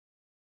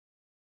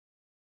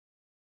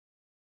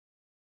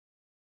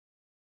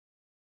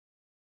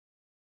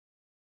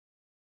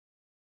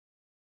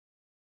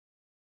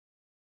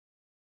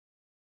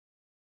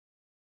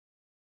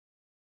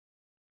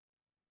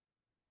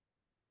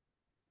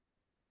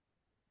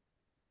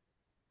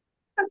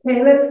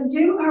Okay, let's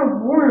do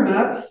our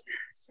warm-ups.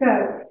 So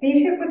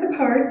feet hip width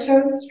apart,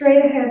 toes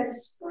straight ahead,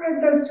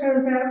 spread those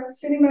toes out,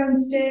 sitting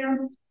bones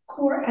down,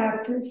 core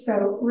active.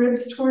 So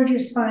ribs toward your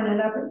spine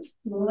and up and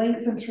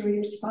lengthen through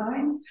your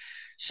spine.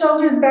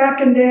 Shoulders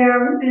back and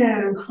down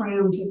and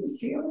crown to the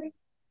ceiling.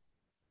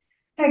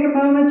 Take a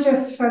moment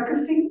just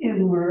focusing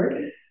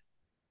inward.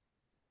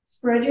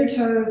 Spread your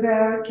toes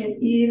out, get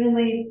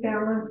evenly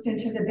balanced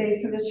into the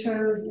base of the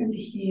toes and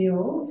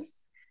heels.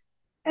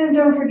 And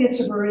don't forget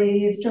to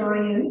breathe,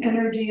 drawing in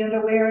energy and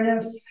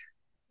awareness.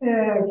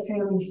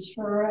 Exhaling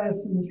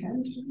stress and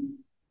tension.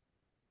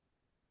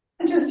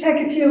 And just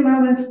take a few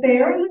moments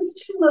there. And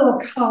let's do a little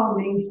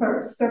calming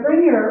first. So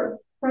bring your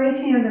right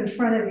hand in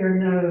front of your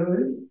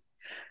nose.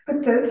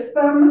 Put the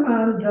thumb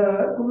on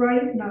the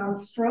right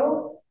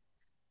nostril.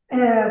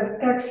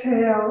 And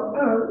exhale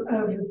out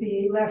of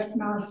the left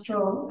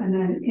nostril and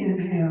then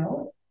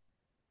inhale.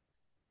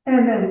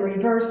 And then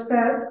reverse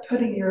that,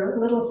 putting your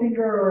little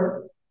finger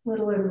or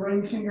little and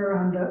ring finger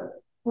on the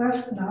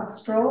left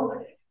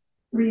nostril,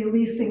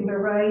 releasing the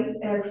right,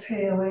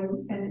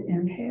 exhaling and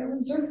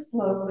inhaling, just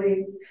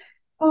slowly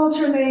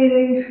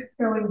alternating,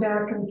 going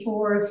back and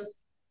forth,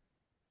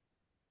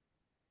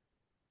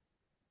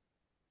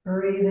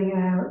 breathing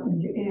out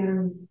and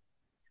in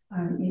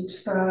on each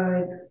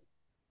side.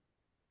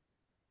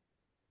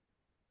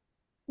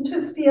 And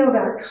just feel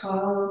that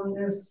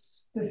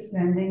calmness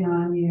descending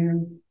on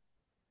you.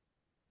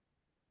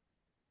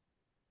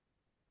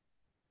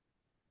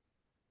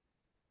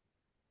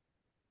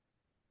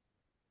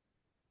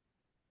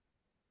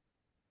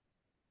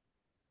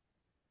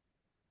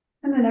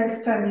 And the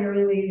next time you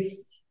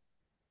release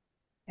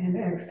and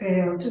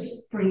exhale,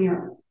 just bring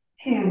your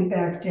hand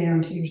back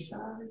down to your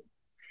side.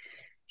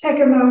 Take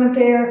a moment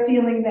there,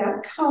 feeling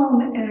that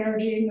calm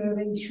energy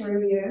moving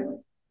through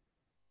you.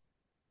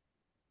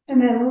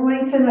 And then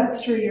lengthen up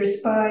through your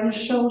spine,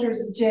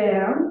 shoulders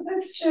down.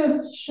 Let's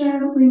just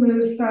gently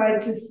move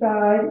side to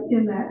side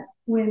in that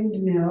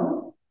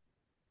windmill.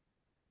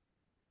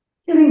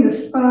 Getting the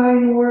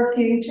spine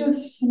working,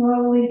 just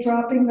slowly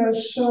dropping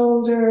those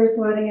shoulders,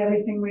 letting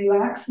everything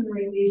relax and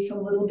release a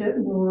little bit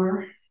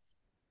more.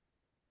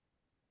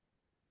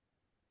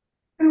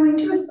 Going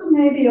just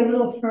maybe a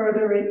little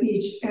further at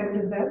each end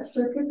of that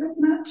circuit, but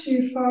not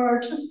too far,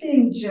 just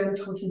being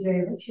gentle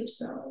today with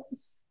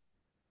yourselves.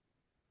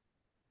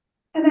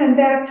 And then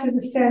back to the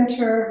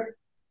center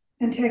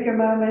and take a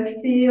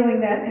moment,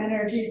 feeling that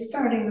energy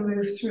starting to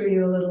move through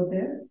you a little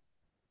bit.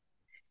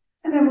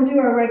 And then we'll do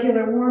our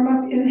regular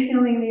warm-up,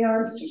 inhaling the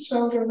arms to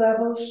shoulder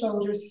level,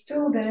 shoulders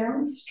still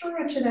down,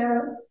 stretch it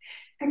out.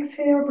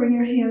 Exhale, bring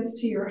your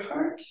hands to your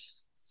heart.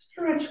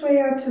 Stretch way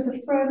out to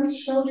the front,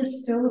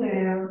 shoulders still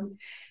down.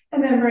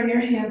 And then bring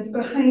your hands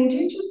behind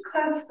you. Just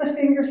clasp the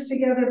fingers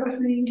together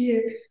behind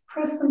you.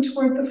 Press them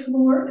toward the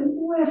floor and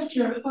lift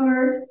your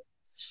heart.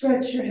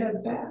 Stretch your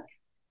head back.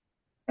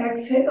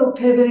 Exhale,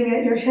 pivoting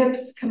at your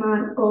hips. Come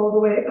on, all the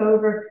way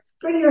over.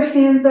 Bring your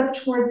hands up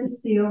toward the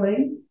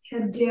ceiling.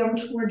 Head down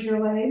toward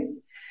your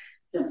legs.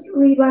 Just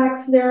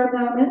relax there a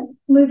moment.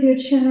 Move your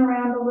chin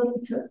around a little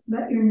to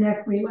let your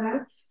neck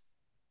relax.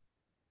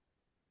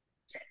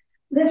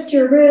 Lift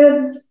your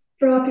ribs,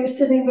 drop your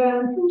sitting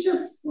bones, and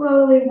just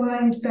slowly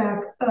wind back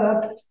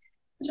up.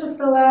 Just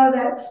allow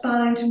that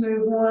spine to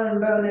move one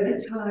bone at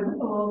a time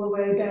all the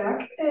way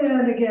back.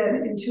 And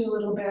again, into a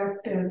little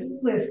back bend,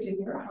 lifting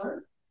your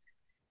heart.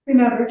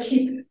 Remember,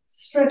 keep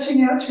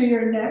stretching out through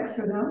your neck,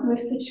 so don't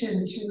lift the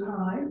chin too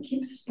high.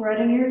 Keep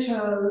spreading your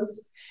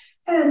toes.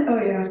 And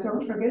oh yeah,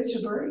 don't forget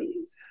to breathe.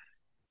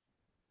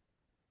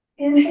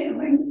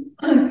 Inhaling,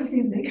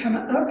 come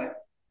up,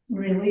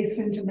 release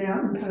into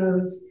mountain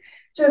pose.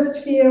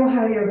 Just feel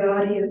how your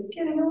body is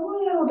getting a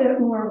little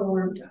bit more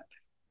warmed up.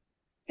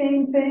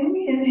 Same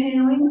thing,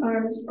 inhaling,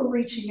 arms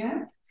reaching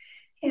out,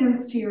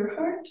 hands to your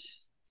heart,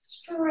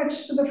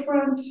 stretch to the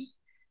front,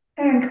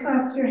 and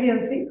clasp your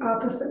hands the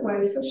opposite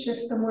way, so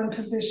shift them one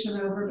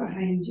position over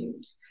behind you.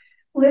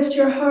 Lift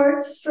your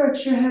heart,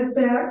 stretch your head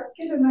back,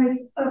 get a nice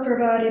upper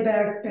body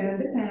back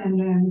bend, and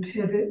then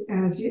pivot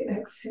as you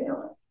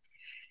exhale.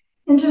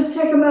 And just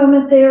take a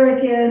moment there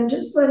again,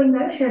 just letting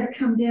that head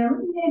come down,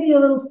 maybe a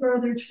little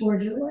further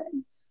toward your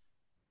legs.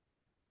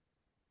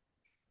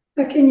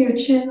 Tuck in your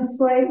chin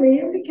slightly,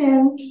 and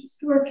again,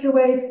 just work your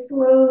way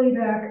slowly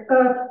back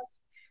up.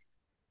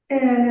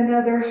 And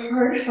another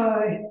heart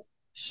high,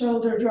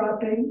 shoulder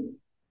dropping,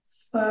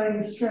 spine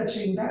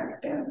stretching,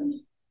 back bend.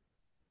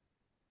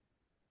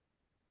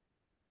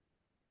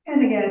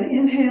 And again,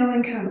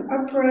 inhaling, come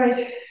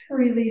upright,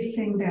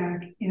 releasing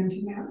back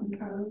into mountain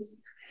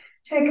pose.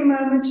 Take a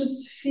moment,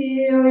 just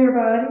feel your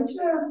body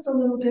just a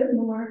little bit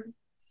more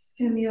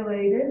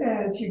stimulated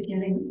as you're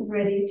getting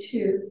ready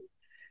to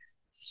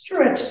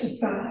stretch the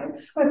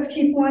sides. Let's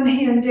keep one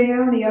hand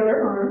down, the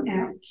other arm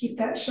out. Keep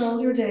that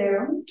shoulder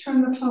down.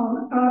 Turn the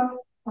palm up,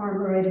 arm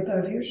right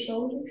above your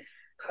shoulder.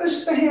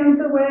 Push the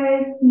hands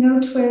away, no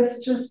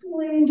twist, just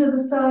lean to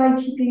the side,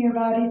 keeping your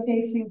body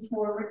facing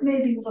forward.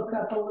 Maybe look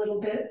up a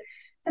little bit,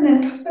 and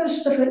then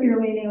push the foot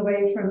you're leaning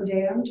away from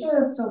down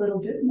just a little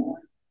bit more.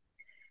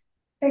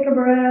 Take a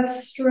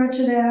breath, stretch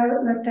it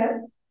out, let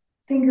that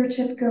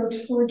fingertip go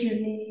toward your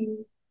knee.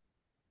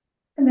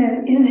 And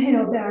then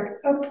inhale back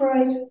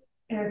upright,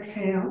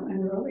 exhale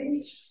and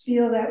release. Just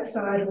feel that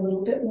side a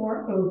little bit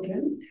more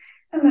open.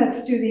 And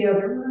let's do the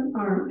other one.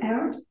 Arm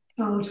out,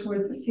 palm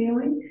toward the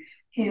ceiling,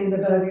 hand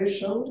above your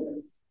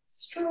shoulder.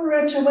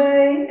 Stretch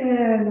away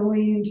and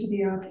lean to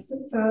the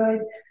opposite side.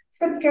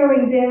 Foot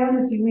going down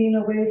as you lean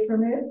away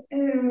from it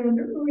and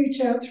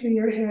reach out through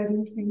your head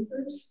and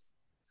fingers.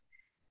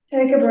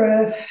 Take a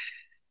breath,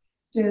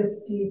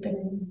 just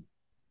deepening.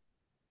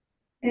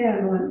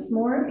 And once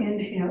more,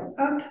 inhale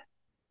up,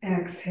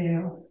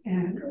 exhale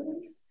and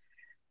release.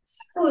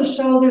 Circle the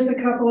shoulders a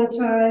couple of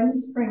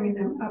times, bringing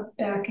them up,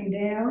 back, and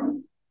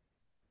down.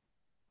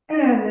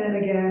 And then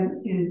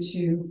again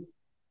into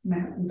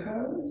mountain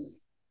pose.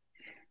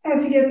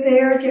 As you get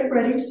there, get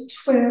ready to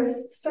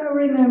twist. So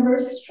remember,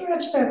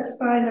 stretch that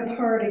spine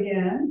apart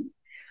again.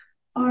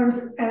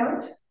 Arms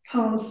out,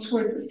 palms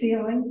toward the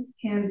ceiling,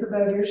 hands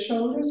above your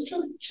shoulders.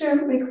 Just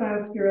gently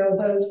clasp your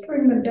elbows,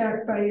 bring them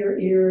back by your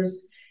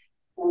ears.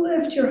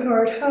 Lift your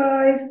heart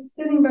high,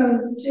 sitting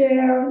bones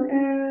down,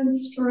 and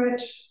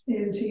stretch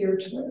into your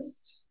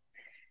twist.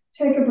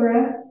 Take a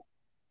breath.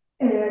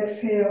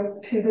 Exhale,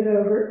 pivot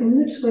over in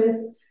the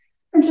twist,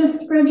 and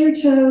just spread your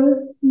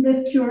toes,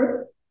 lift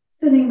your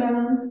sitting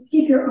bones,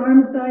 keep your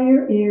arms by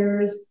your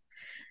ears.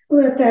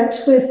 Let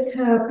that twist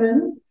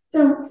happen.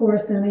 Don't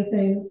force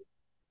anything.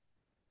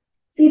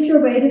 See if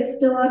your weight is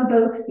still on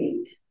both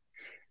feet.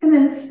 And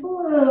then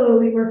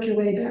slowly work your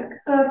way back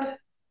up.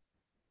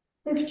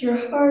 Lift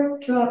your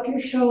heart, drop your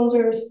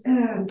shoulders,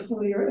 and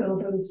pull your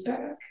elbows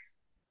back.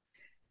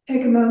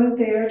 Take a moment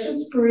there,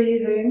 just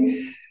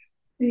breathing,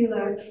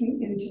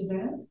 relaxing into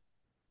that.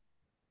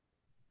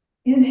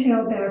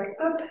 Inhale back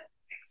up,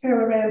 exhale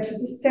around to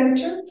the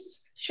center,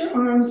 switch your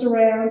arms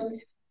around,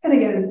 and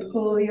again,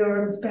 pull the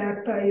arms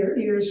back by your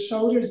ears,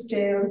 shoulders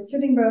down,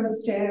 sitting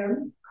bones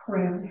down,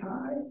 crown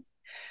high.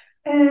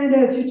 And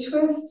as you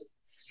twist,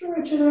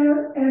 stretch it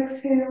out,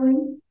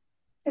 exhaling,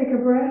 take a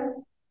breath.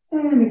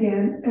 And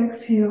again,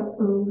 exhale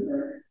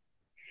over.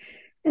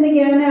 And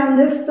again, on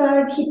this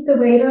side, keep the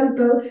weight on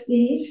both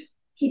feet.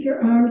 Keep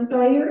your arms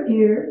by your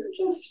ears.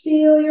 Just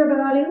feel your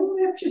body.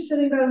 Lift your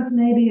sitting bones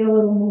maybe a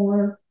little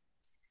more.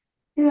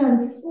 And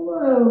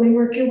slowly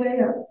work your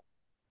way up.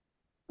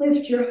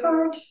 Lift your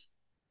heart.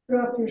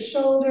 Drop your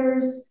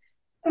shoulders.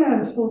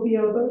 And pull the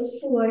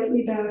elbows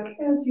slightly back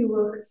as you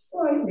look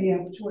slightly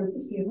up toward the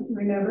ceiling.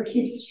 Remember,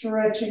 keep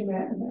stretching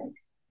that neck.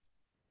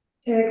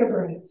 Take a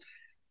breath.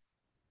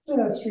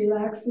 Just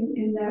relaxing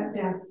in that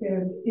back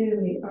bend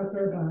in the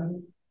upper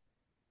body.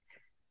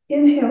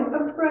 Inhale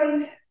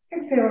upright,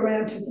 exhale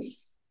around to the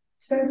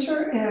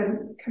center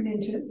and come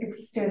into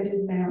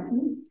extended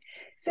mountain.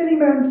 Sitting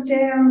bones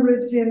down,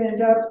 ribs in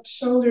and up,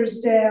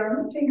 shoulders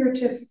down,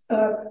 fingertips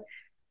up.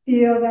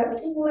 Feel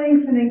that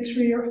lengthening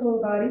through your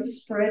whole body.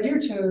 Spread your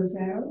toes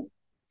out.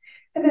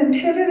 And then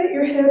pivot at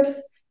your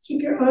hips.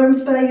 Keep your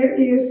arms by your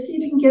ears. See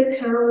if you can get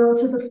parallel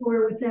to the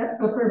floor with that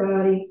upper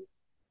body.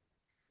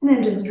 And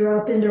then just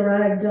drop into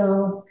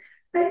ragdoll.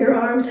 Let your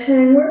arms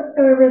hang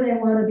wherever they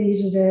want to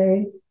be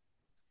today.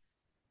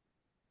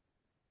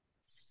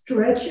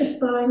 Stretch your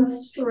spine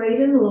straight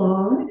and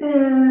long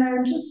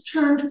and just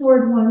turn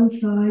toward one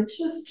side,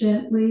 just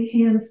gently,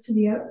 hands to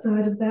the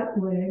outside of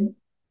that leg.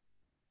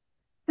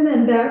 And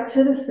then back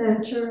to the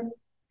center.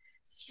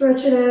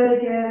 Stretch it out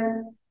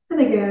again. And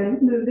again,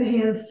 move the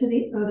hands to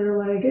the other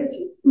leg as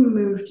you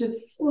move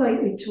just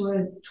slightly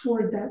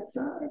toward that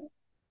side.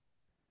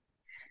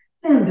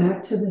 And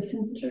back to the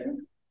center.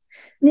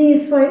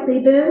 Knees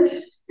slightly bent.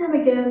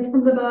 And again,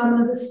 from the bottom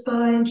of the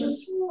spine,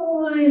 just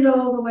wind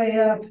all the way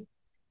up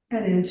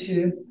and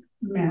into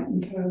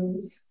mountain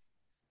pose.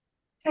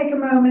 Take a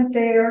moment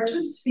there,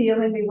 just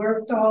feeling we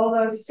worked all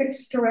those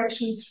 6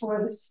 directions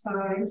for the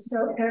spine,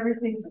 so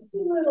everything's a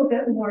little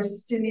bit more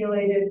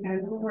stimulated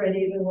and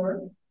ready to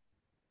work.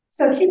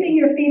 So keeping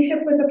your feet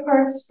hip-width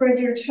apart, spread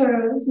your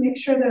toes. Make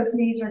sure those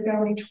knees are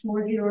going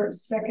toward your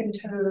second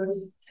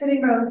toes.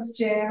 Sitting bones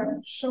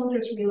down,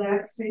 shoulders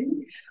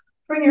relaxing.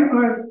 Bring your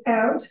arms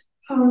out,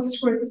 palms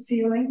toward the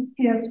ceiling,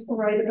 hands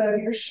right above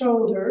your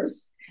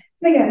shoulders.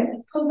 And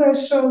again, pull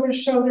those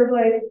shoulder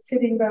blades,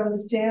 sitting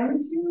bones down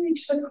as you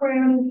reach the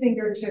crown and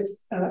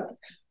fingertips up.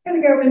 We're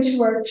going to go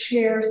into our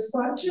chair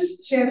squat,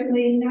 just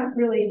gently, not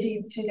really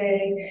deep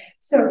today.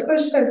 So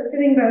push those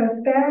sitting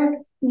bones back,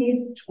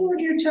 knees toward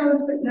your toes,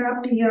 but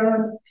not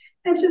beyond.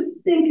 And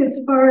just sink as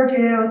far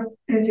down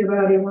as your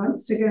body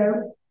wants to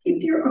go.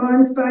 Keep your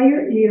arms by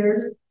your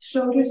ears,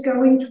 shoulders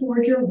going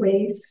toward your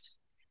waist,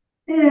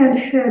 and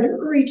head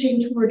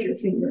reaching toward your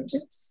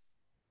fingertips.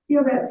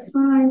 Feel that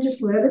spine,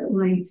 just let it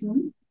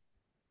lengthen.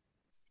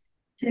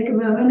 Take a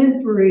moment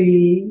and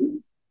breathe.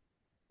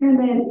 And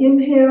then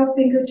inhale,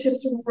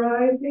 fingertips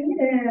rising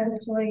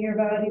and pulling your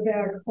body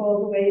back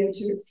all the way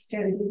into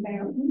extended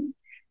mountain.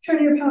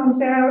 Turn your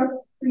palms out,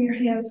 bring your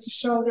hands to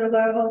shoulder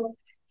level.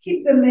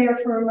 Keep them there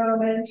for a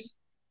moment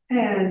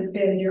and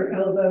bend your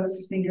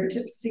elbows,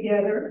 fingertips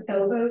together,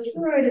 elbows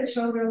right at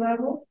shoulder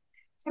level.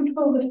 And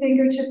pull the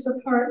fingertips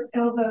apart,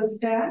 elbows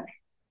back,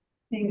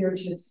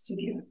 fingertips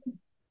together.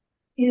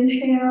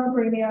 Inhale,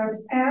 bring the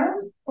arms out,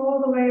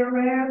 all the way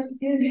around,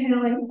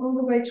 inhaling all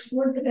the way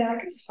toward the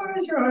back, as far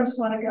as your arms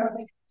want to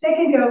go. They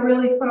can go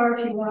really far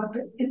if you want,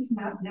 but it's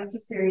not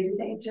necessary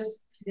today,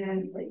 just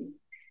gently.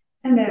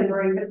 And then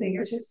bring the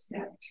fingertips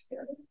back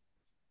together.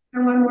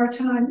 And one more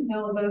time,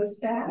 elbows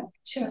back,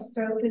 chest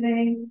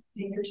opening,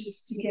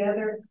 fingertips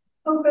together.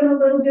 Open a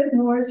little bit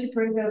more as you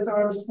bring those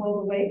arms all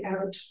the way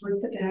out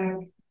toward the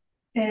back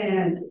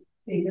and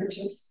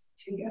fingertips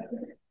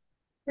together.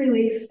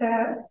 Release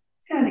that,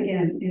 and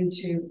again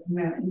into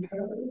mountain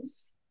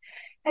pose.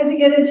 As you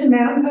get into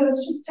mountain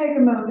pose, just take a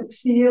moment.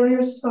 Feel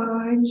your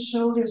spine,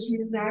 shoulders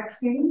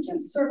relaxing.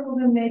 Just circle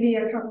them maybe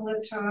a couple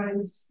of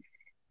times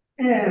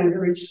and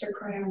reach the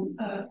crown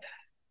up.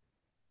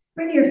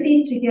 Bring your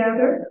feet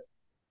together.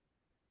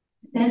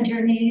 Bend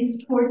your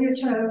knees toward your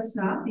toes,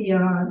 not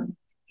beyond.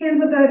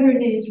 Hands above your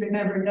knees.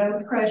 Remember, no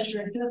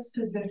pressure, just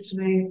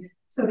positioning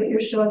so that your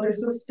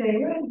shoulders will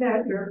stay right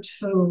at your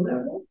toe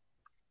level.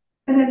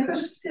 And then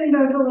push the sitting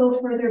bones a little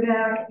further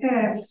back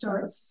and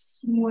start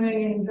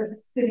swinging the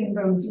sitting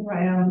bones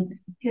around,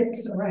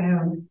 hips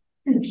around,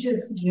 and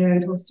just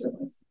gentle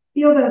circles.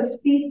 Feel those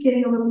feet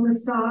getting a little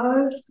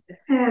massage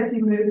as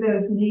you move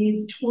those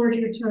knees toward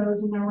your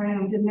toes and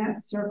around in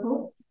that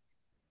circle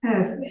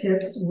as the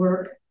hips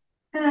work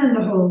and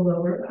the whole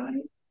lower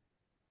body.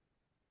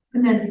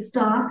 And then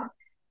stop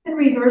and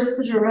reverse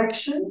the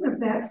direction of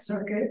that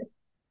circuit.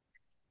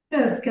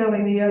 Just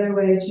going the other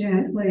way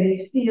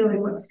gently,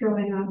 feeling what's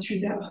going on through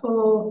that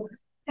whole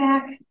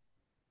back,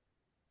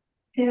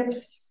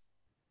 hips,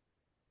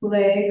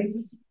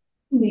 legs,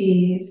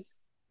 knees,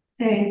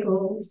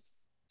 ankles,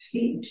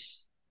 feet.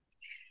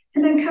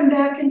 And then come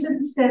back into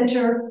the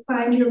center,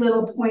 find your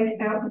little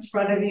point out in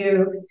front of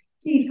you.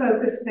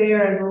 Defocus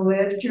there and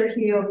lift your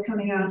heels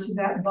coming onto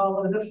that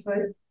ball of the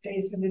foot,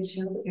 base of the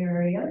toe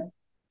area.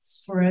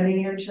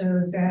 Spreading your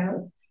toes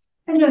out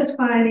and just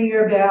finding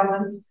your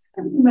balance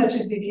as much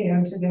as you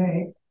can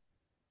today.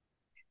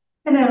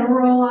 And then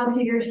roll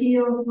onto your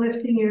heels,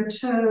 lifting your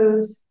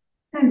toes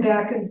and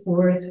back and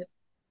forth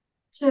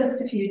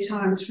just a few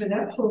times for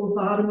that whole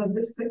bottom of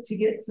the foot to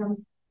get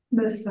some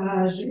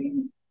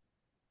massaging.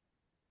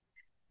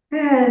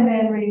 And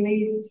then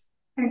release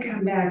and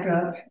come back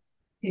up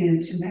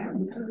into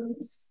mountain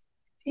pose.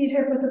 Feet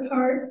hip width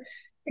apart.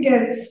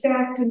 Again,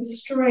 stacked and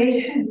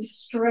straight and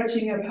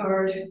stretching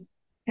apart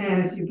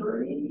as you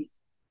breathe.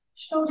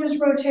 Shoulders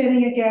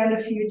rotating again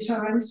a few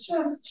times,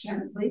 just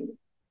gently.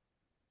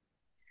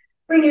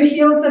 Bring your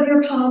heels of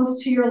your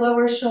palms to your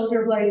lower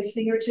shoulder blades,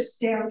 fingertips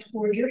down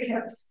toward your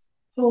hips.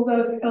 Pull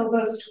those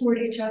elbows toward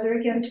each other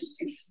again,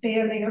 just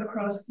expanding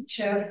across the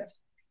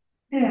chest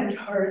and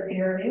heart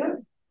area.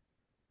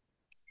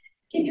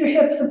 Keep your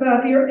hips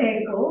above your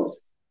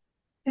ankles.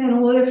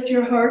 And lift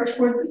your heart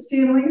toward the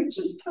ceiling.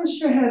 Just push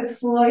your head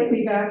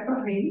slightly back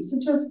behind you. So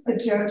just a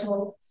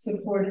gentle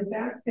supported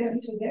back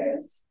bend today.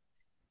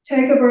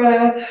 Take a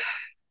breath.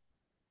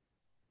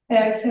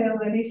 Exhale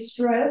any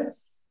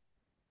stress.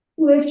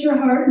 Lift your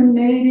heart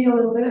maybe a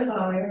little bit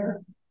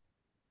higher.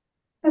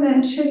 And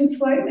then chin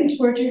slightly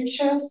toward your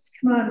chest.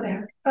 Come on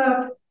back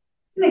up.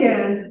 And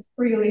again,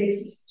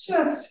 release.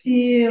 Just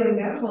feeling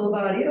that whole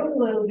body a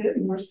little bit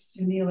more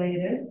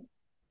stimulated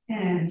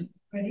and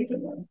ready to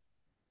go.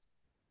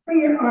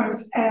 Bring your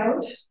arms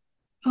out,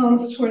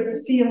 palms toward the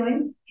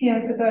ceiling,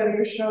 hands above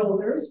your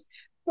shoulders.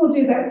 We'll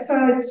do that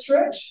side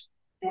stretch.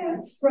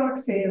 That's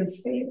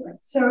Roxanne's favorite.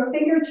 So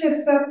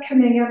fingertips up,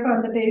 coming up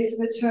on the base of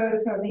the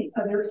toes on the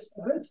other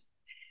foot.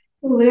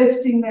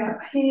 Lifting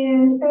that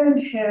hand and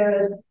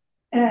head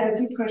as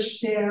you push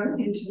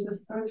down into the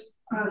foot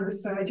on the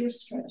side you're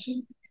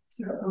stretching.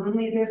 So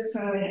only this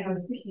side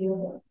has the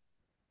heel up.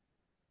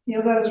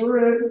 Feel those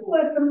ribs,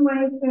 let them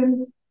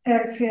lengthen.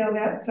 Exhale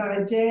that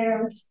side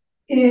down.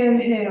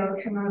 Inhale,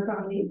 come up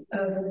on the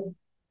other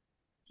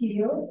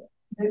heel,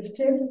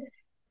 lifted.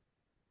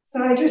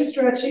 Side you're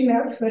stretching,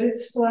 that foot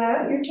is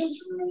flat. You're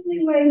just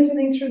really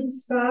lengthening through the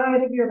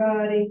side of your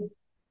body,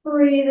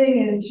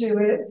 breathing into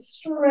it,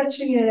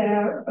 stretching it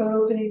out,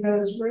 opening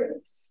those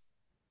ribs.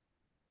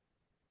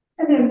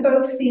 And then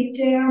both feet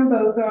down,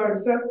 both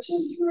arms up,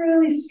 just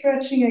really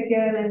stretching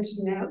again into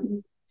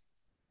mountain.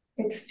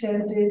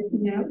 Extended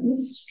mountain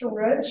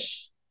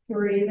stretch.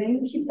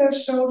 Breathing, keep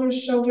those shoulders,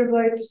 shoulder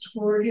blades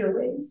toward your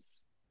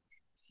waist.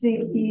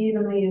 Sink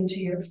evenly into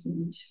your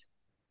feet.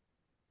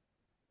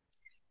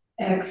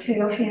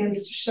 Exhale,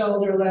 hands to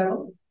shoulder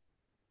level.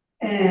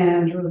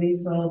 And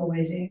release all the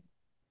way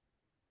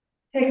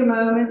down. Take a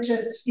moment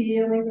just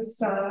feeling the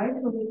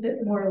sides a little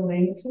bit more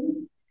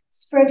lengthened.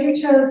 Spread your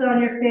toes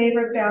on your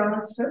favorite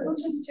balance foot. We'll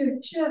just do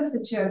just a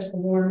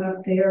gentle warm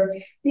up there.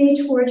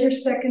 Knee toward your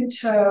second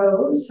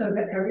toe so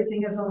that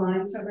everything is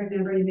aligned. So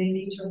remember, you may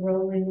need to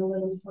roll in a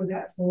little for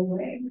that full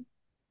leg.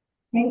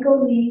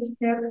 Ankle, knee,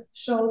 hip,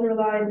 shoulder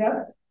lined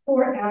up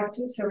or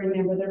active. So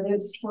remember, the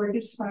ribs toward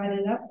your spine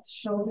and up,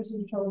 shoulders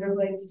and shoulder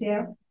blades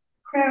down.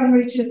 Crown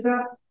reaches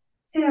up,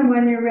 And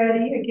when you're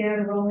ready,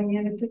 again, rolling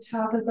in at the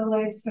top of the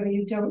leg so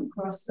you don't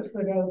cross the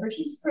foot over.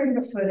 Just bring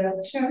the foot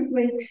up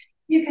gently.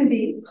 You can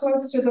be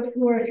close to the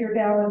floor if you're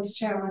balance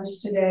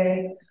challenged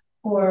today,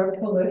 or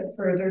pull it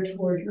further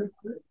toward your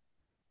foot.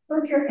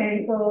 Work your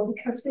ankle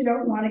because we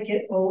don't want to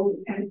get old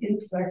and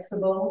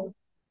inflexible.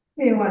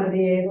 We want to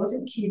be able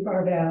to keep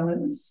our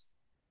balance.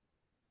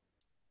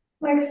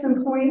 Flex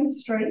and point,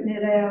 straighten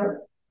it out,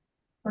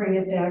 bring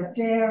it back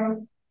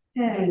down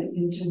and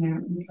into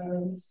mountain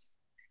pose.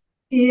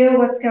 Feel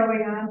what's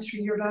going on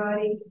through your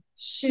body.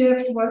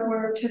 Shift what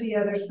worked to the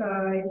other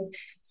side.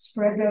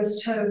 Spread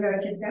those toes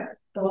out. Get that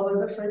ball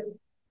of the foot,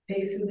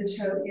 base of the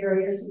toe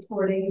area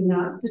supporting,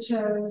 not the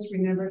toes.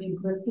 Remember, if you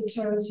grip the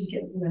toes, you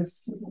get less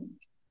support.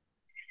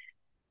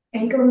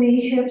 Ankle,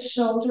 knee, hip,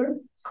 shoulder,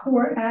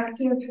 core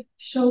active,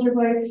 shoulder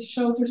blades,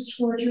 shoulders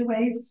toward your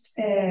waist.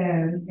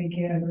 And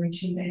again,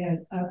 reaching the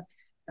head up.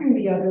 Bring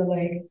the other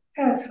leg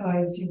as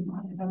high as you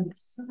want it on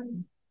this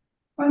side.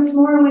 Once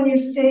more, when you're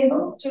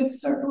stable, just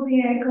circle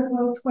the ankle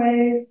both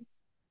ways.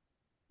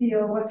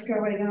 Feel what's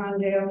going on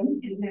down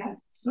in that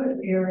foot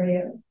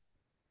area.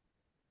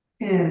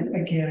 And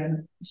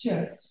again,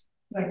 just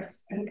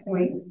flex and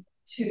point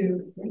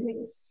to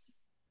release.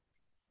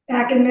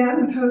 Back in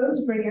mountain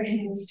pose, bring your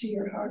hands to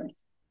your heart.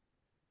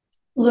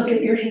 Look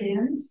at your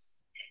hands.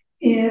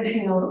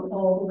 Inhale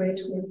all the way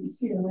toward the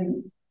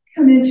ceiling.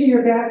 Come into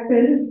your back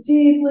bend as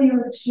deeply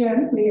or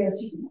gently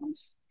as you want.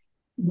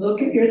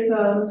 Look at your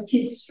thumbs.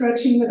 Keep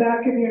stretching the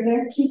back of your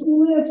neck. Keep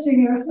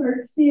lifting your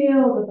heart.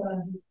 Feel the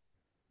body.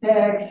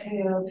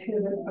 Exhale,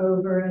 pivot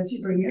over as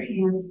you bring your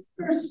hands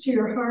first to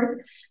your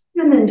heart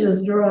and then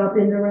just drop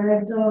into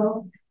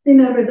ragdoll.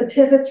 Remember the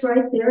pivot's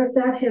right there at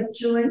that hip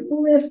joint.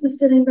 Lift the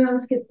sitting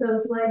bones. Get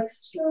those legs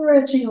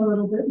stretching a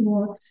little bit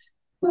more.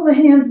 Pull the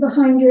hands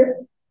behind your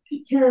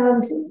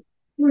calves.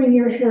 Bring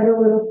your head a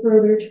little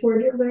further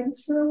toward your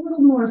legs for a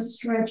little more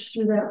stretch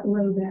through that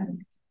low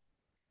back.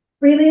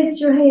 Release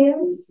your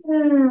hands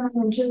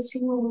and just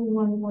roll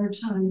one more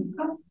time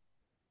up.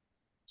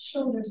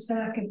 Shoulders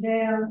back and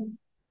down.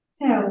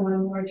 And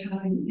one more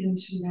time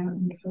into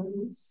mountain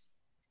pose.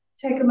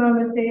 Take a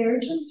moment there.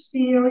 Just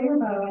feel your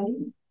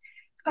body.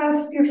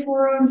 Clasp your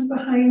forearms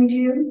behind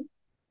you.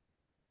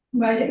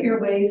 Right at your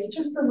waist.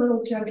 Just a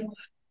little gentle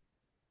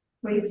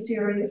waist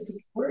area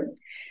support.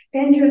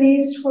 Bend your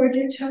knees toward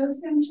your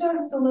toes and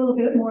just a little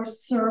bit more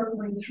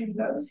circling through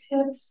those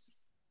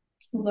hips.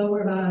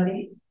 Lower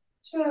body.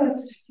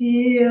 Just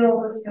feel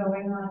what's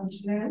going on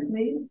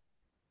gently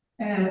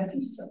as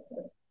you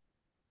circle.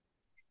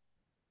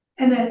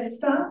 And then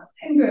stop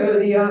and go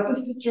the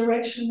opposite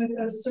direction with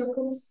those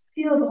circles.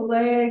 Feel the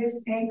legs,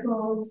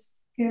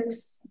 ankles,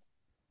 hips,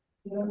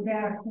 the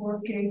back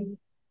working,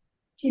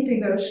 keeping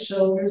those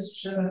shoulders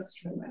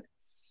just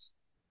relaxed.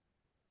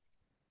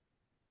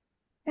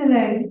 And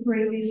then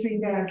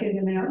releasing back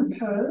into mountain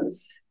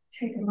pose.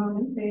 Take a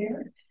moment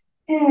there.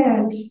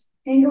 And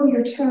angle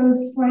your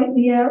toes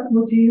slightly out.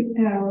 We'll do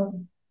our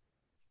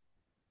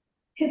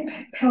hip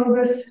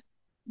pelvis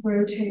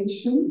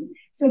rotation.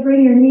 So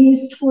bring your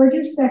knees toward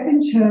your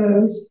second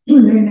toes.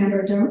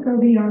 Remember, don't go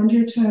beyond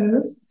your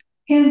toes.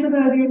 Hands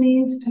above your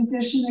knees,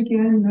 position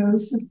again, no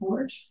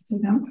support. So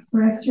don't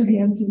press your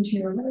hands into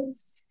your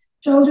legs.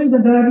 Shoulders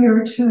above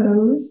your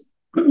toes.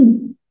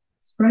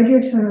 Spread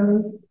your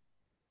toes.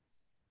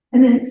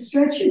 And then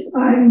stretch your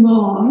spine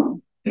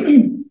long.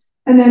 And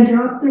then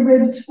drop the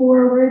ribs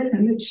forward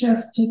and the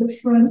chest to the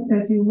front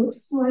as you look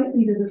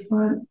slightly to the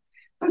front.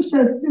 Push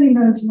those sitting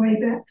bones way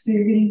back so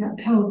you're getting that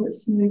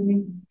pelvis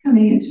moving,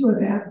 coming into a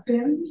back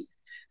bend.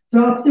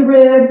 Drop the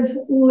ribs,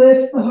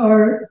 lift the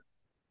heart,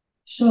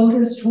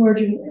 shoulders toward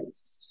your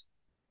waist.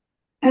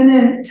 And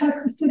then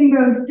tuck the sitting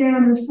bones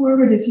down and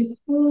forward as you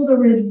pull the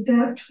ribs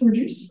back toward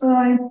your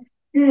spine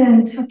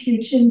and tuck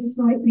your chin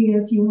slightly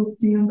as you look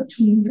down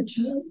between the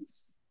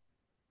toes.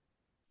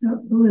 So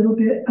a little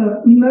bit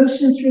of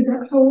motion through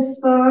that whole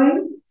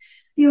spine.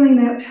 Feeling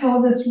that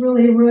pelvis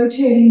really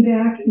rotating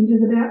back into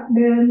the back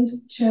bend,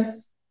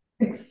 chest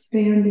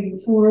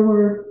expanding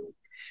forward,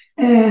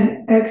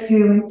 and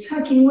exhaling,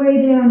 tucking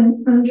way down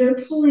and under,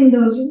 pulling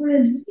those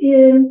ribs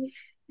in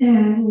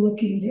and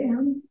looking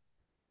down.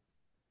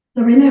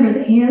 So remember,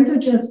 the hands are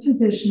just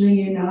positioning,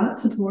 you're not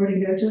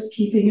supporting, they're just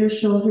keeping your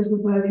shoulders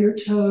above your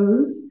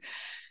toes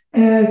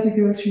as you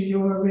go through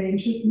your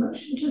range of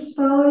motion. Just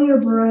follow your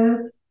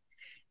breath,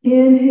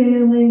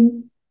 inhaling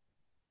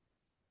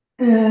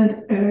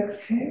and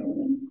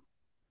exhaling.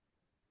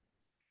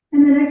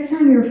 And the next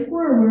time you're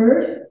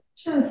forward,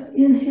 just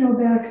inhale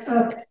back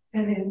up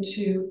and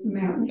into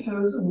mountain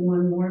pose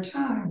one more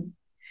time.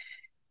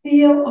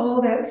 Feel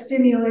all that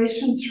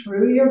stimulation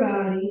through your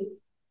body,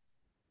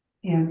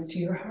 hands to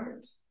your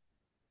heart.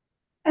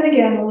 And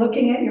again,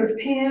 looking at your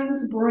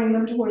hands, bring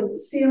them toward the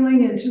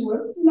ceiling into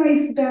a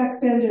nice back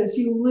bend as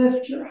you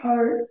lift your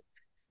heart.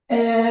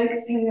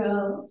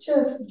 Exhale,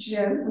 just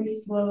gently,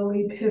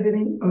 slowly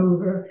pivoting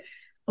over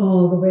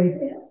all the way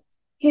down.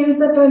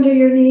 Hands up under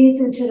your knees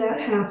into that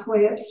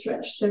halfway up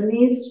stretch. So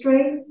knees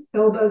straight,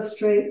 elbows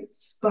straight,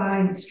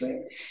 spine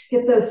straight.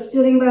 Get those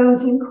sitting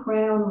bones and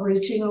crown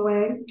reaching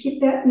away.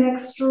 Keep that neck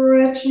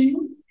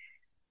stretching.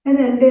 And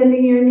then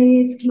bending your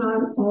knees, come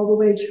on, all the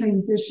way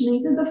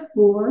transitioning to the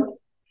floor,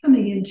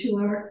 coming into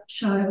our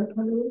child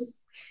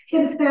pose.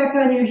 Hips back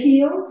on your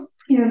heels,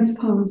 hands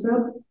palms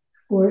up,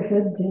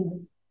 forehead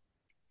down.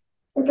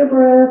 Take a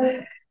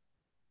breath,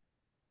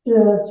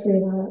 just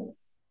relax.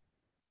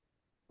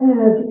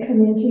 As you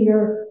come into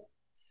your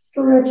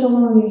stretch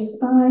along your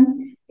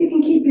spine, you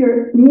can keep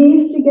your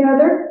knees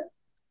together,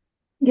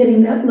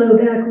 getting that low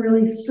back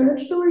really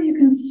stretched, or you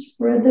can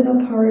spread them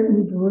apart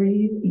and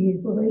breathe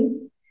easily.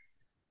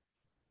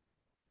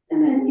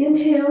 And then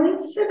inhaling,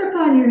 sit up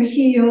on your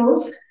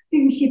heels.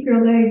 You can keep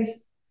your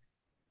legs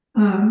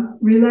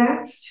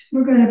relaxed.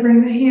 We're going to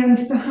bring the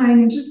hands behind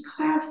and just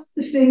clasp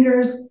the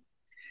fingers,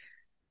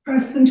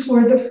 press them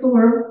toward the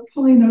floor,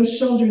 pulling those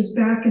shoulders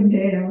back and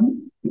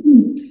down.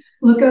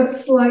 Look up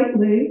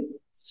slightly,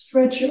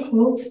 stretch your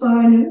whole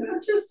spine,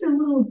 and just a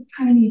little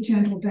tiny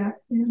gentle back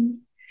bend.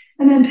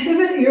 And then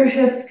pivot your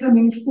hips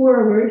coming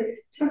forward,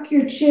 tuck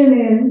your chin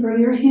in, bring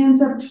your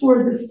hands up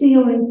toward the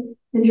ceiling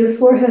and your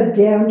forehead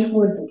down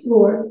toward the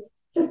floor.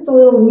 Just a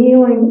little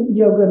kneeling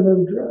yoga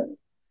mudra.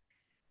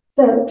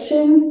 So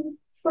chin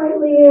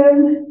slightly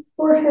in,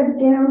 forehead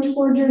down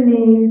toward your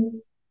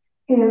knees,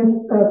 hands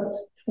up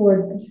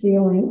toward the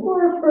ceiling,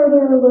 or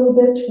further a little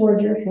bit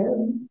toward your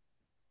head.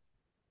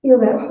 Feel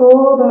that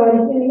whole body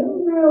getting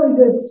a really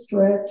good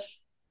stretch.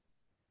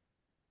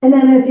 And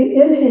then as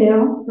you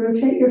inhale,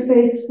 rotate your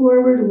face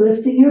forward,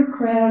 lifting your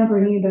crown,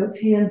 bringing those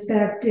hands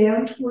back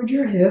down toward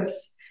your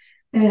hips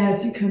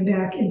as you come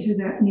back into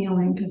that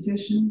kneeling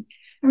position.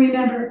 And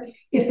remember,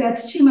 if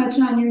that's too much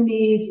on your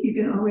knees, you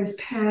can always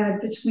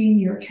pad between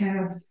your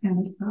calves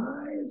and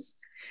thighs.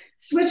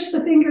 Switch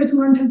the fingers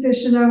one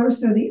position over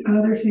so the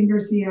other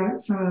finger's the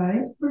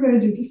outside. We're going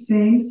to do the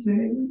same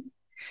thing.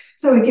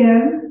 So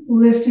again,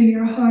 lifting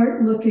your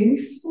heart, looking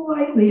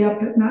slightly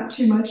up, but not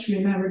too much.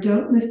 Remember,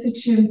 don't lift the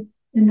chin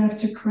enough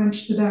to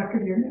crunch the back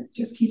of your neck.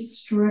 Just keep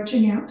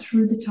stretching out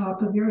through the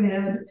top of your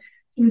head,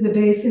 through the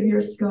base of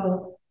your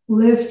skull.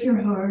 Lift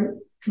your heart,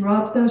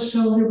 drop those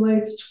shoulder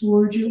blades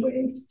toward your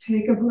waist.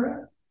 Take a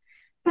breath.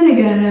 And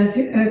again, as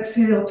you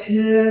exhale,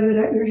 pivot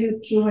at your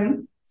hip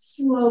joint,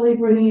 slowly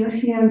bringing your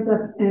hands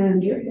up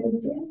and your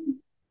head down.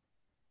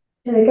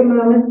 Take a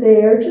moment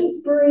there,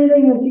 just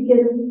breathing as you get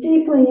as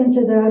deeply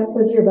into that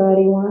as your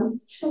body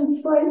wants. Chin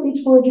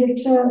slightly toward your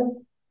chest,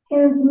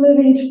 hands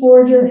moving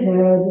toward your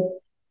head,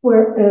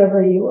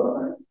 wherever you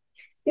are.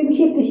 You can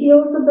keep the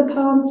heels of the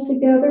palms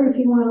together if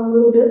you want a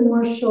little bit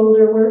more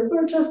shoulder work,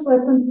 or just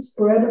let them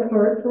spread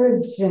apart for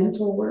a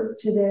gentle work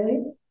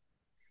today.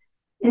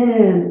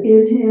 And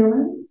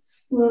inhaling,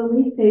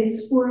 slowly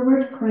face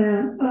forward,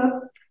 crown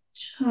up,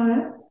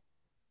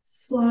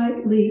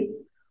 slightly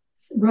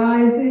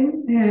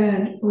rising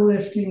and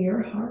lifting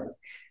your heart.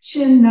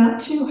 Chin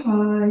not too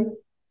high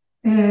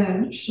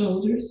and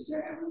shoulders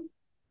down.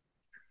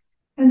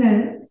 And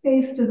then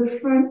face to the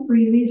front,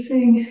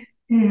 releasing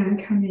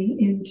and coming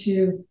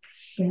into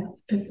staff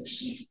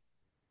position.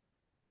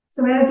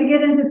 So as you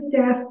get into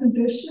staff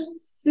position,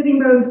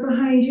 sitting bones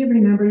behind you,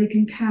 remember you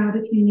can pad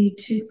if you need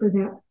to for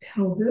that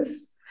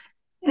pelvis.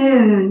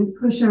 And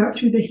push out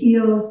through the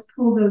heels,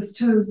 pull those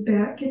toes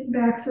back, get the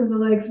backs of the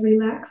legs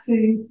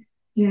relaxing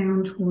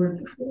down toward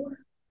the floor.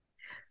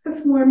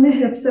 Let's warm the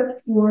hips up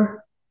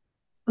for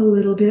a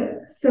little bit.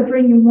 So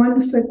bringing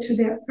one foot to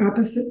that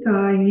opposite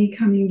thigh, knee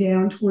coming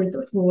down toward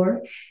the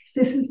floor. If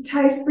this is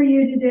tight for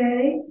you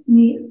today,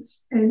 knee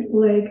and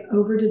leg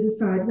over to the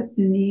side with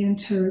the knee and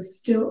toes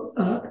still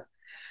up,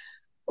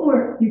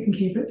 or you can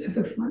keep it to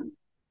the front.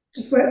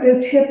 Just let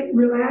this hip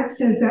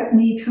relax as that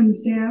knee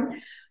comes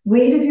down.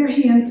 Weight of your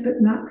hands,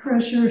 but not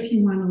pressure if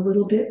you want a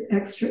little bit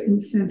extra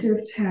incentive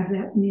to have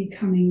that knee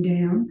coming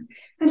down.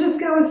 And just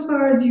go as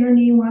far as your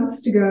knee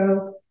wants to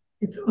go.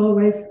 It's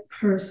always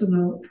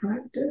personal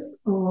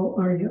practice. All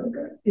our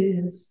yoga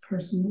is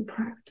personal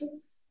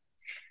practice.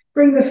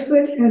 Bring the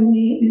foot and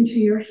knee into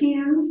your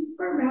hands,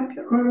 or wrap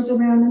your arms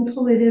around and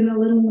pull it in a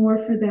little more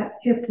for that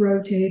hip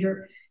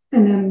rotator,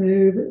 and then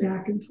move it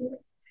back and forth.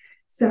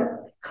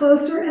 So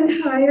closer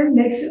and higher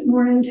makes it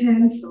more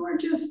intense, or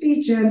just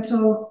be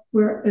gentle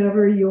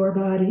wherever your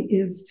body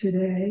is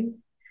today.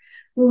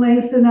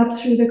 Lengthen up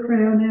through the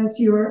crown as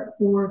you're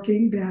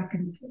working back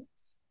and forth.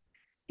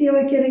 Feel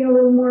it getting a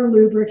little more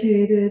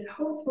lubricated,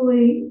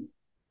 hopefully.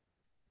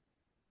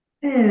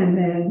 And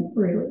then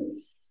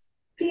release.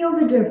 Feel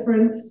the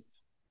difference.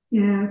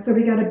 Yeah, so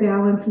we got to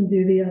balance and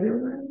do the other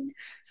one.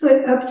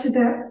 Foot up to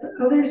that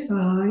other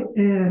thigh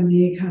and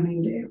knee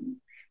coming down.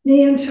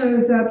 Knee and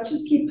toes up,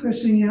 just keep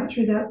pushing out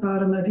through that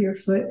bottom of your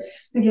foot.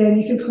 Again,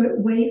 you can put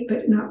weight,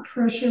 but not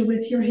pressure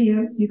with your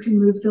hands. You can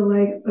move the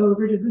leg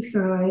over to the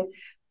side,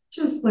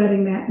 just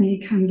letting that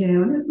knee come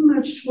down as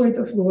much toward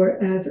the floor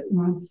as it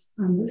wants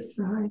on this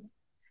side.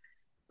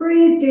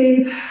 Breathe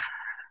deep,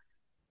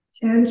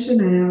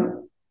 tension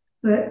out,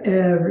 let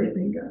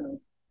everything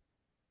go.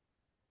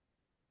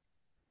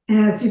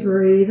 As you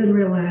breathe and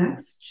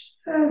relax,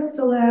 just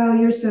allow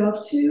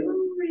yourself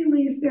to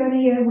release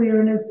any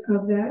awareness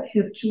of that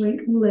hip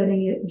joint,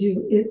 letting it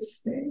do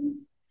its thing.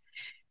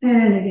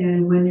 And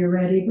again, when you're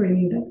ready,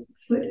 bringing the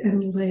foot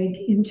and leg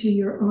into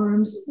your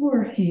arms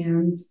or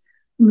hands,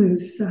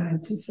 move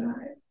side to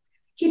side.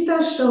 Keep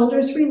those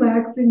shoulders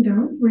relaxing.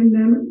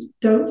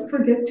 Don't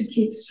forget to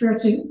keep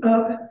stretching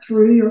up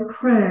through your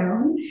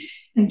crown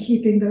and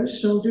keeping those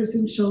shoulders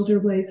and shoulder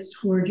blades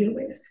toward your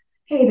waist.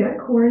 Hey, that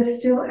core is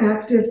still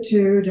active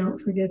too.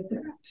 Don't forget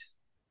that.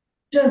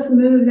 Just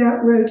move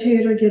that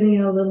rotator, getting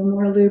it a little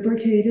more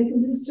lubricated,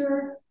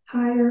 looser,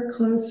 higher,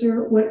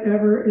 closer,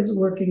 whatever is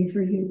working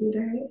for you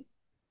today.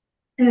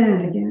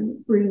 And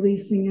again,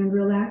 releasing and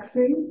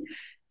relaxing,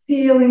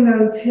 feeling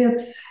those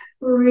hips,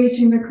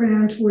 reaching the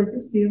crown toward the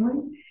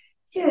ceiling,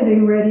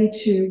 getting ready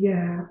to,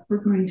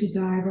 we're going to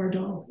dive our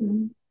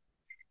dolphin.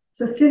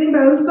 So sitting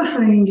bones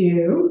behind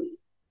you,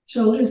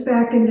 shoulders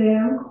back and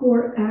down,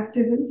 core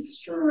active and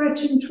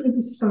stretching through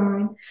the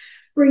spine.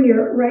 Bring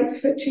your right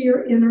foot to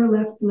your inner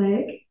left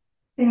leg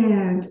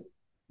and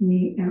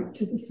knee out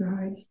to the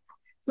side.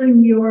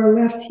 Bring your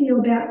left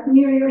heel back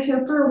near your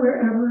hip or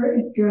wherever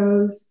it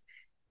goes.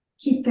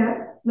 Keep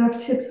that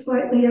left hip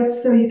slightly up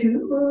so you can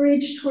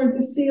reach toward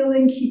the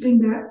ceiling, keeping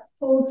that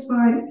whole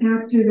spine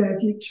active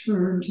as you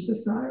turn to the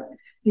side.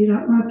 You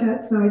don't want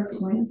that side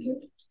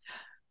planted.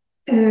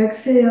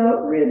 Exhale,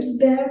 ribs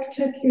back,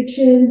 tuck your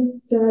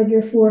chin, dive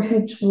your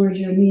forehead towards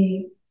your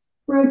knee.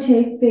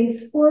 Rotate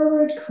face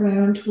forward,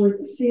 crown toward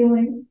the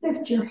ceiling,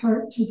 lift your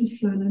heart to the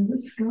sun and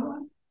the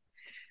sky.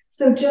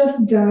 So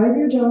just dive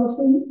your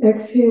dolphin,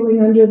 exhaling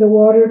under the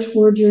water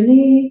toward your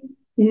knee,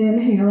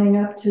 inhaling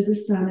up to the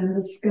sun and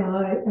the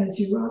sky as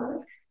you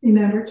rise.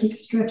 Remember, keep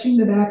stretching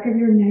the back of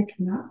your neck,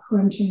 not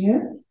crunching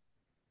it.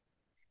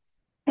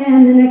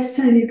 And the next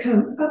time you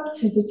come up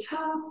to the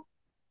top,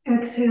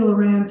 exhale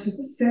around to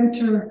the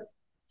center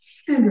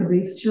and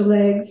release your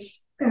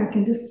legs back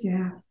into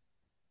staff.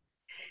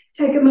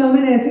 Take a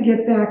moment as you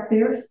get back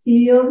there.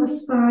 Feel the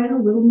spine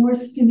a little more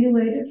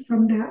stimulated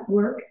from that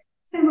work.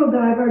 And we'll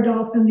dive our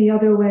dolphin the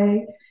other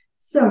way.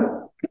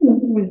 So,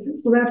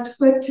 left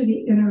foot to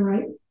the inner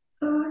right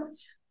thigh.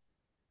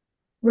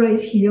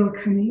 Right heel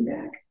coming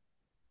back.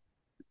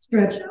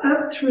 Stretch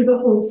up through the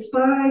whole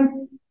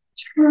spine,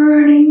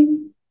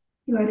 turning,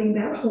 letting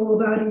that whole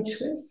body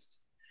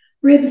twist.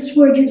 Ribs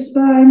toward your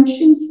spine,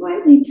 chin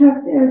slightly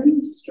tucked as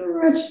you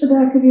stretch the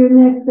back of your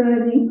neck,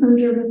 diving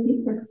under with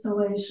the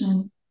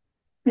exhalation.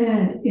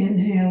 And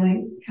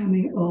inhaling,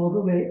 coming all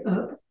the way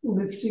up,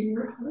 lifting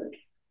your heart.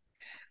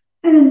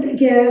 And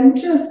again,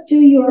 just do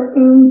your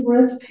own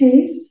breath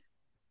pace,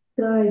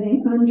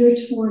 diving under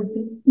toward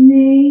the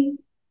knee,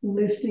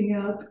 lifting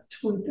up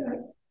toward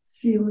that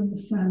ceiling,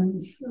 sun,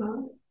 and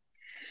sky.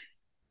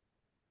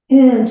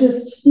 And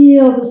just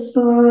feel the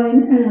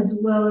spine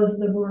as well as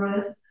the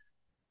breath.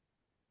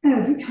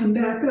 As you come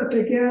back up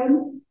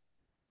again,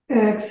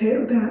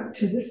 exhale back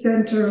to the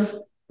center,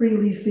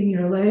 releasing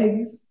your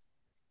legs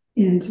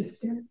into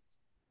step.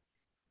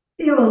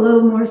 Feel a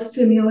little more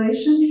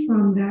stimulation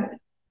from that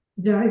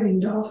diving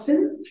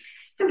dolphin.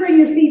 And bring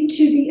your feet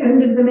to the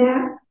end of the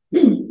mat.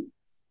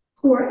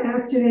 Core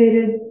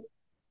activated,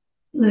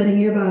 letting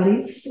your body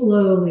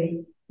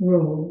slowly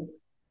roll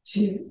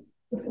to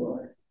the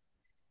floor.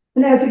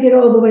 And as you get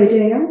all the way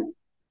down,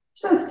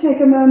 just take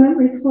a moment,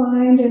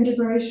 reclined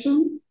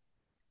integration.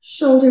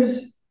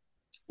 Shoulders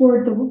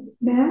toward the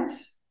mat,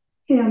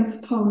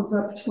 hands, palms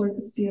up toward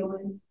the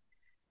ceiling.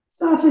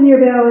 Soften your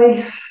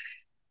belly.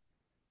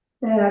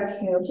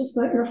 Exhale, just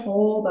let your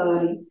whole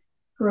body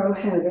grow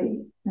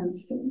heavy and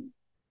sink.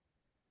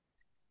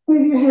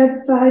 Move your head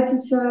side to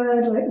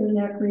side, let your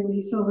neck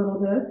release a little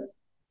bit,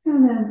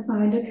 and then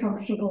find a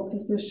comfortable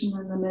position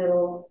in the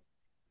middle.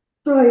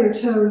 Draw your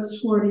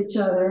toes toward each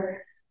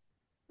other,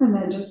 and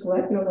then just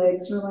let your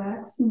legs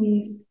relax,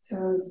 knees,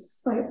 toes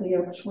slightly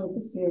up toward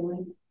the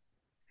ceiling.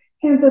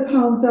 Hands or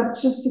palms up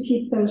just to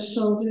keep those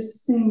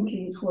shoulders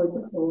sinking toward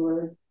the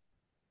floor.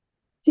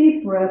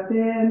 Deep breath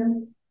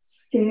in,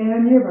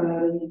 scan your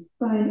body,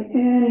 find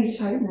any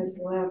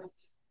tightness left,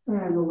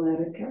 and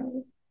let it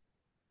go.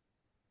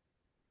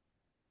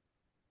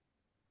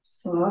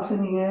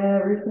 Softening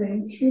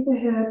everything through the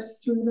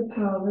hips, through the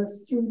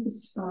pelvis, through the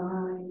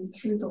spine,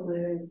 through the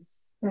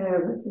legs.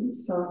 Everything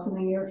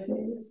softening your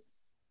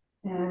face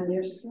and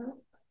your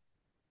scalp.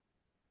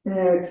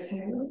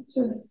 Exhale,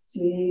 just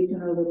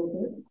deepen a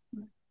little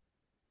bit.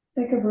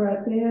 Take a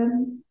breath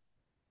in.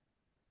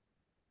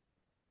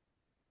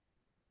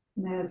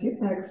 And as you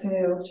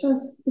exhale,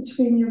 just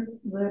between your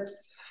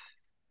lips,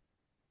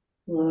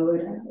 blow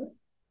it out.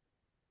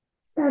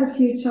 That a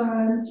few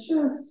times,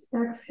 just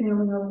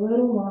exhaling a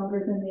little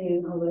longer than the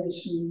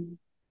inhalation,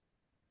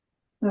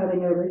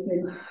 letting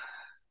everything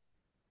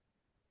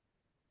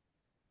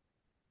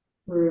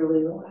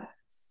really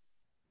relax.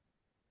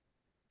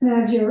 And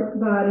as your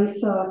body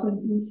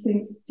softens and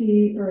sinks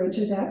deeper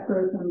into that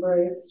earth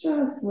embrace,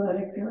 just let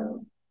it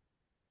go.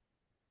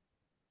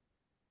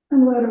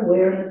 And let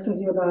awareness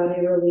of your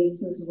body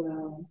release as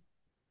well.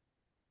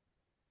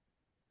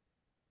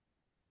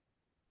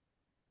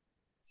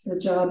 It's the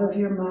job of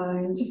your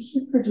mind to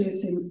keep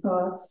producing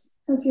thoughts.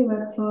 As you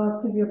let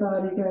thoughts of your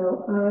body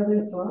go,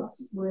 other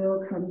thoughts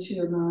will come to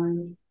your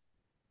mind.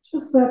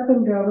 Just let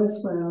them go as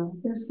well.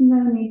 There's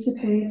no need to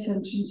pay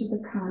attention to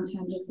the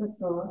content of the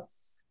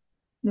thoughts.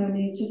 No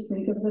need to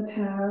think of the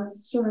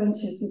past or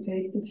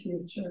anticipate the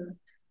future.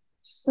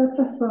 Just let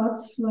the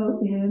thoughts flow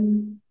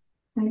in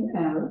and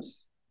out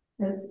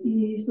as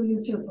easily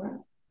as your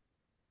breath,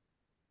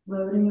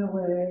 floating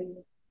away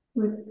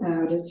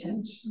without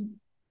attention.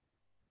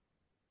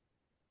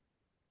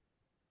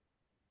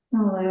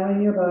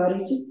 Allowing your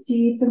body to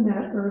deepen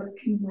that earth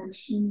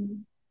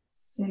connection,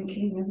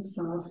 sinking and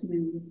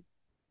softening,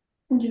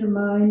 and your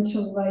mind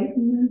to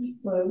lighten and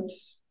float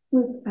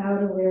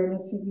without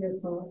awareness of your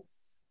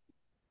thoughts.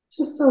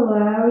 Just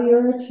allow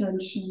your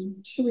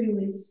attention to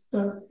release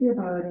both your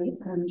body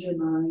and your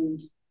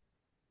mind.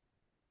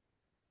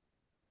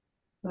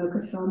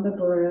 Focus on the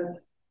breath.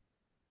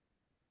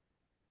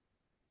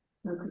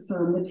 Focus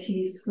on the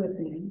peace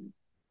within.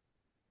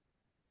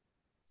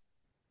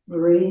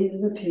 Breathe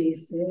the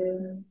peace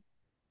in.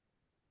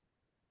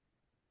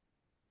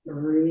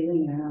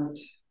 Breathing out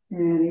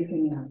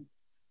anything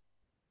else.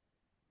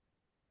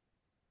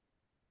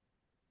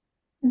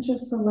 And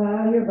just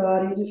allow your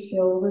body to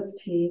fill with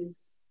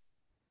peace.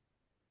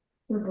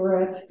 Your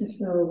breath to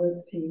fill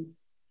with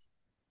peace.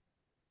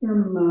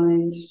 Your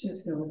mind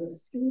to fill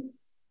with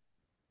peace.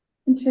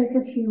 And take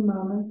a few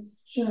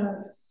moments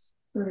just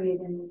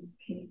breathing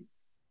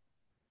peace.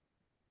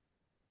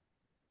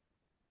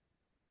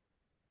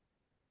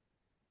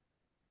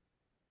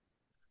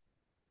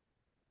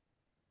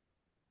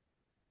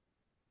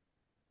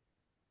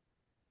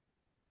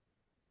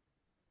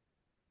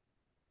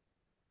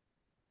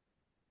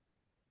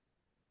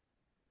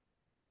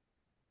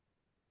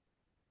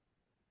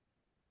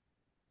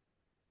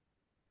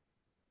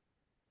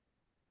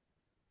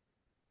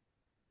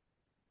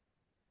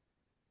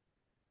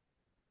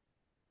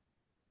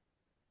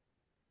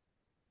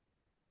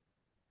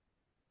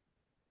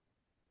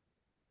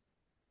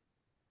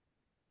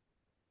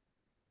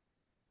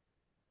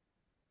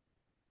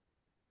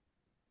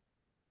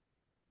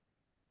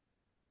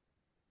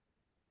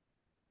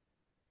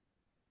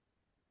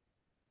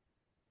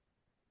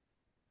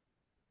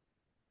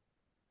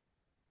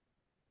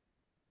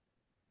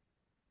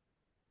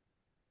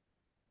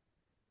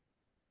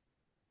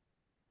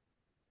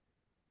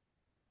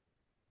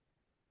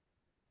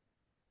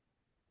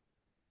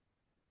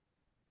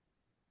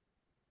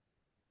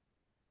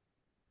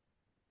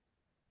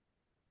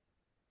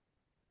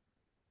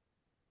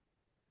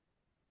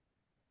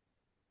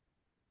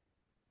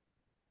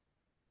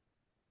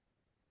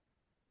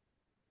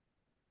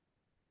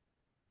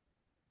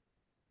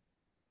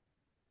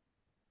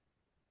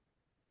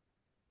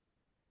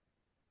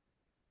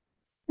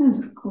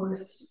 And of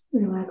course,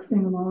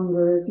 relaxing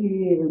longer is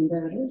even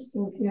better.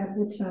 So if you have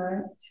the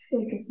time,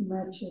 take as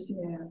much as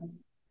you have.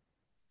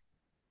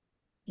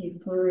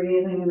 Keep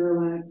breathing and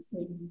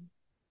relaxing.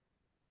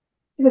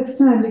 If it's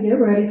time to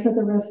get ready for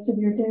the rest of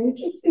your day,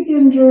 just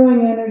begin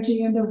drawing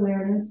energy and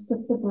awareness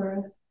with the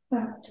breath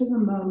back to the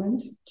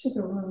moment, to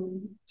the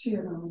room, to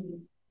your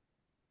body.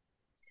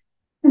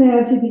 And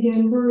as you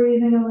begin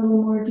breathing a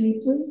little more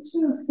deeply,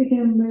 just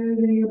begin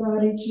moving your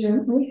body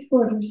gently,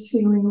 whatever's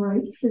feeling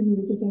right for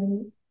you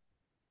today.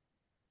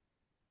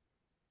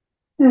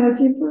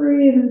 As you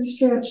breathe and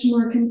stretch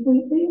more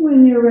completely,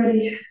 when you're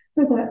ready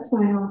for that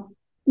final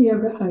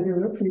yoga hug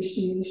of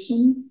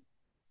appreciation,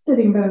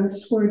 sitting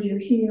bones toward your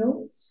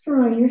heels,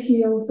 drawing your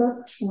heels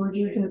up toward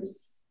your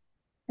hips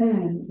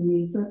and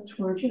knees up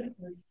toward your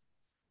heart.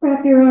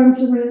 Wrap your arms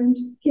around,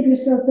 give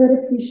yourself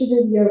that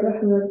appreciative yoga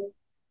hug.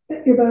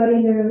 Let your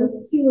body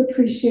know you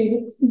appreciate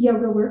its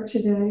yoga work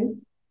today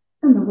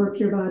and the work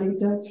your body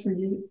does for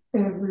you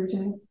every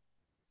day.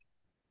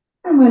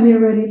 And when you're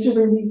ready to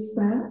release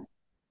that,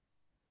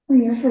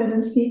 bring your head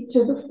and feet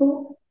to the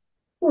floor,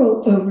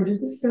 roll over to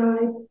the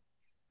side,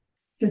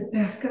 sit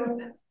back up,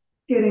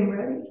 getting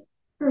ready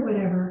for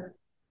whatever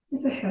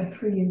is ahead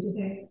for you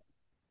today.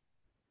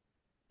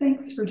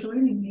 Thanks for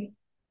joining me.